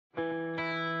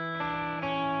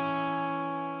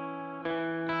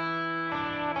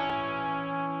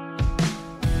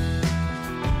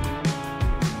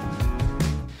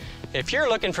If you're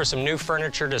looking for some new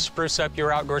furniture to spruce up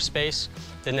your outdoor space,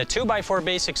 then the 2x4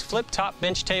 Basics flip-top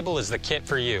bench table is the kit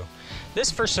for you. This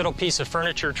versatile piece of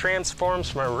furniture transforms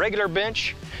from a regular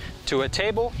bench to a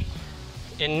table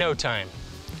in no time.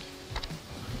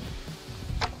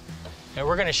 And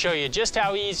we're going to show you just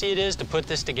how easy it is to put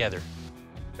this together.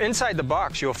 Inside the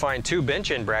box, you'll find 2 bench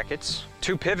end brackets,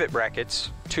 2 pivot brackets,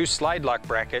 2 slide lock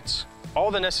brackets, all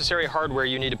the necessary hardware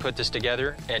you need to put this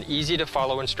together, and easy to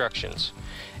follow instructions.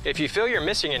 If you feel you're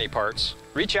missing any parts,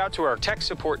 reach out to our tech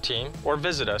support team or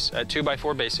visit us at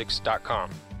 2x4basics.com.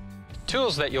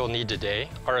 Tools that you'll need today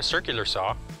are a circular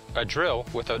saw, a drill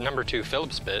with a number 2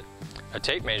 Phillips bit, a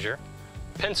tape measure,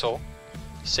 pencil,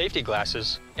 safety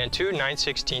glasses, and 2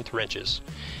 9/16 wrenches.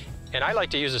 And I like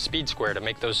to use a speed square to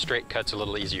make those straight cuts a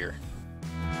little easier.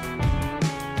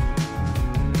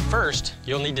 First,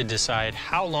 you'll need to decide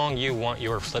how long you want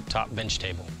your flip-top bench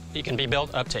table. It can be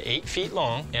built up to 8 feet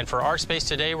long, and for our space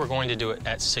today, we're going to do it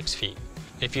at 6 feet.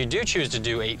 If you do choose to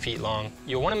do 8 feet long,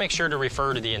 you'll want to make sure to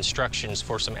refer to the instructions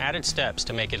for some added steps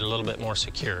to make it a little bit more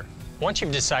secure. Once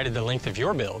you've decided the length of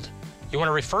your build, you want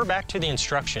to refer back to the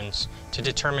instructions to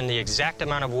determine the exact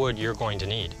amount of wood you're going to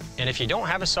need. And if you don't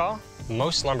have a saw,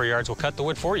 most lumber yards will cut the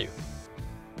wood for you.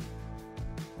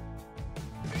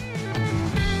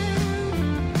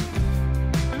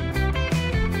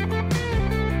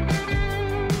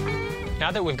 Now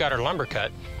that we've got our lumber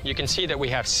cut, you can see that we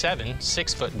have 7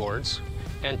 6-foot boards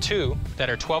and 2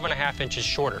 that are 12.5 inches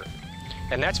shorter.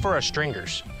 And that's for our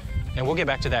stringers. And we'll get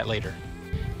back to that later.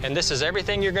 And this is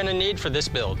everything you're going to need for this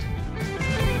build.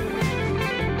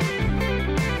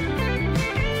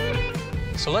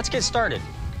 So let's get started.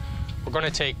 We're going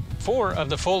to take 4 of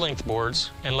the full-length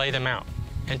boards and lay them out.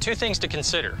 And 2 things to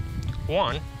consider.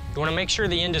 1, you want to make sure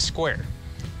the end is square.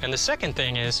 And the second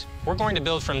thing is, we're going to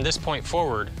build from this point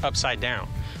forward upside down.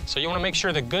 So you want to make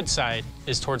sure the good side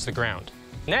is towards the ground.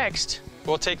 Next,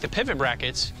 we'll take the pivot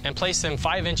brackets and place them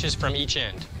 5 inches from each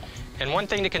end. And one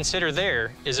thing to consider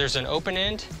there is there's an open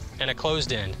end and a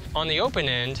closed end. On the open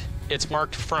end, it's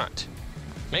marked front.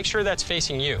 Make sure that's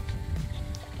facing you.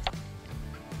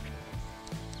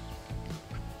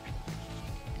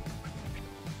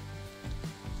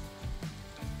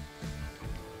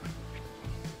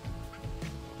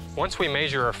 Once we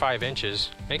measure our 5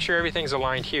 inches, make sure everything's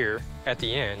aligned here at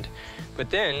the end, but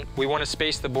then we want to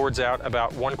space the boards out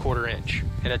about 1/4 inch.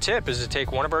 And a tip is to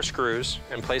take one of our screws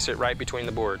and place it right between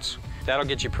the boards. That'll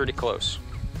get you pretty close.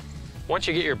 Once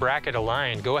you get your bracket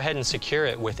aligned, go ahead and secure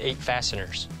it with 8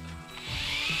 fasteners.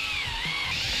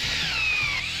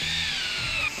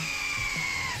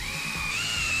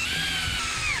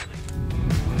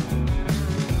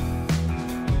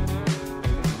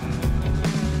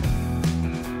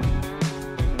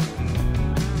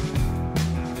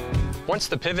 Once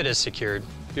the pivot is secured,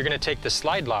 you're going to take the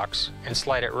slide locks and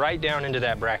slide it right down into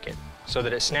that bracket so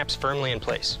that it snaps firmly in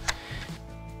place.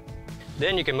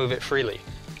 Then you can move it freely.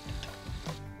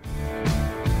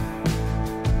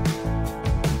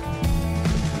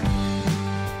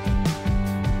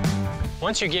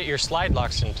 Once you get your slide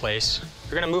locks in place,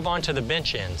 you're going to move on to the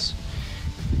bench ends.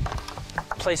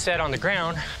 Place that on the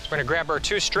ground. We're going to grab our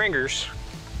 2 stringers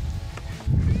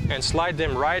and slide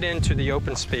them right into the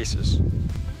open spaces,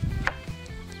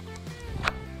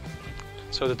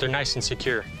 so that they're nice and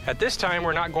secure. At this time,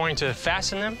 we're not going to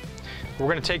fasten them. We're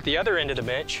going to take the other end of the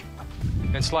bench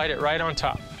and slide it right on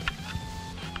top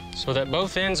so that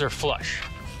both ends are flush.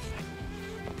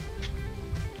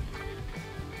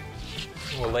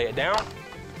 We'll lay it down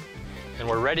and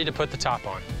we're ready to put the top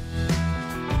on.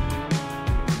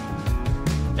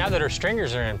 Now that our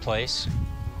stringers are in place,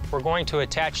 we're going to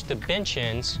attach the bench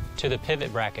ends to the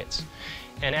pivot brackets.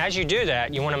 And as you do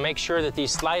that, you want to make sure that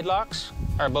these slide locks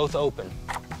are both open.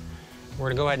 We're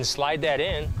going to go ahead and slide that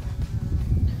in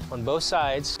on both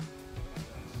sides,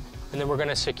 and then we're going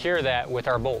to secure that with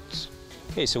our bolts.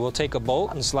 Okay, so we'll take a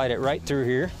bolt and slide it right through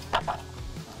here,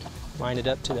 line it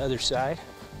up to the other side,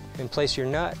 and place your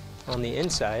nut on the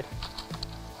inside.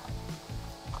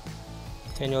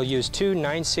 And you'll use 2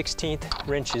 9/16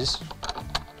 wrenches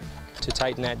to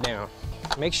tighten that down.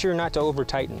 Make sure not to over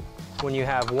tighten. When you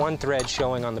have 1 thread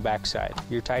showing on the back side,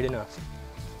 you're tight enough.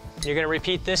 You're going to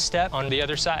repeat this step on the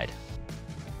other side.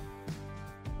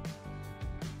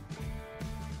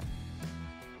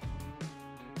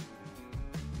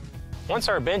 Once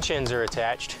our bench ends are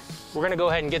attached, we're going to go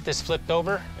ahead and get this flipped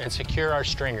over and secure our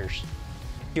stringers.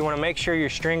 You want to make sure your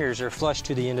stringers are flush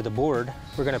to the end of the board.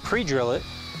 We're going to pre-drill it,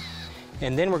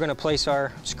 and then we're going to place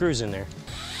our screws in there.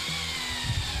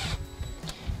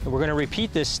 And we're going to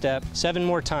repeat this step 7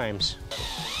 more times.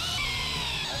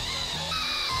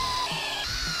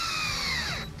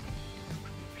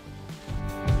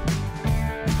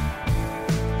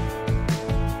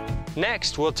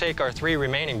 Next, we'll take our 3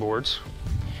 remaining boards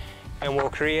and we'll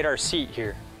create our seat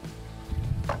here.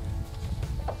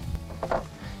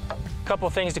 Couple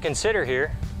things to consider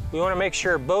here. We want to make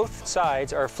sure both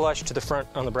sides are flush to the front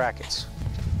on the brackets.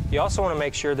 You also want to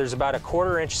make sure there's about a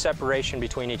 1/4 inch separation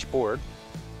between each board.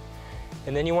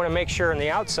 And then you want to make sure on the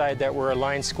outside that we're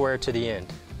aligned square to the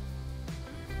end.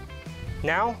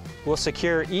 Now, we'll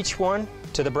secure each one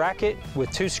to the bracket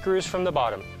with 2 screws from the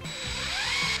bottom.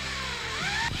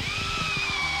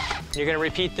 You're going to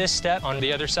repeat this step on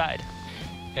the other side.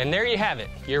 And there you have it.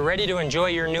 You're ready to enjoy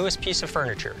your newest piece of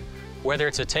furniture, whether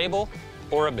it's a table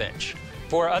or a bench.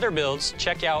 For other builds,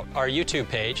 check out our YouTube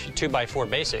page, 2x4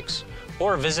 Basics,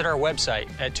 or visit our website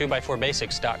at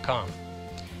 2x4basics.com.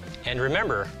 And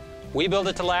remember, we build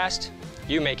it to last,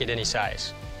 you make it any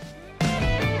size.